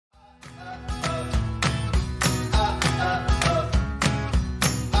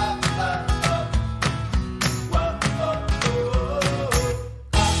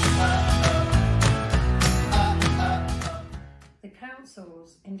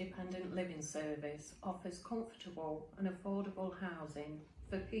independent living service offers comfortable and affordable housing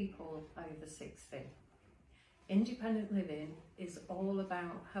for people over 60. Independent living is all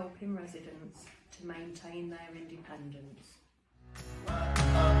about helping residents to maintain their independence.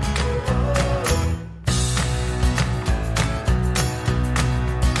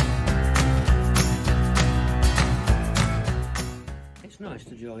 It's nice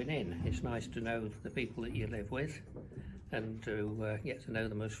to join in. It's nice to know the people that you live with and to get to know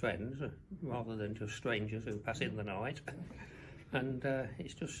them as friends rather than just strangers who pass in the night. And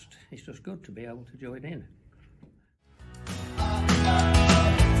it's just good to be able to join in.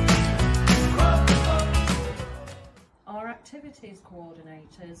 Our activities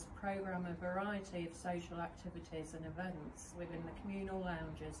coordinators programme a variety of social activities and events within the communal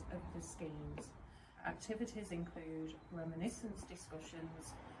lounges of the schemes. Activities include reminiscence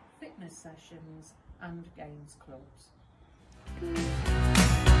discussions, fitness sessions and games clubs.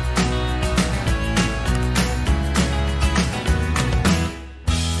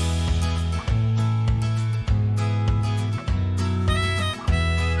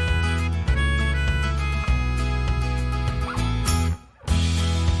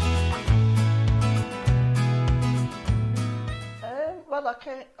 Well, I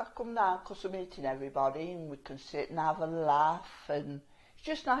come down because I'm meeting everybody and we can sit and have a laugh, and it's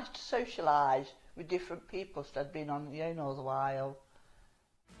just nice to socialise with different people instead of being on your own all the while.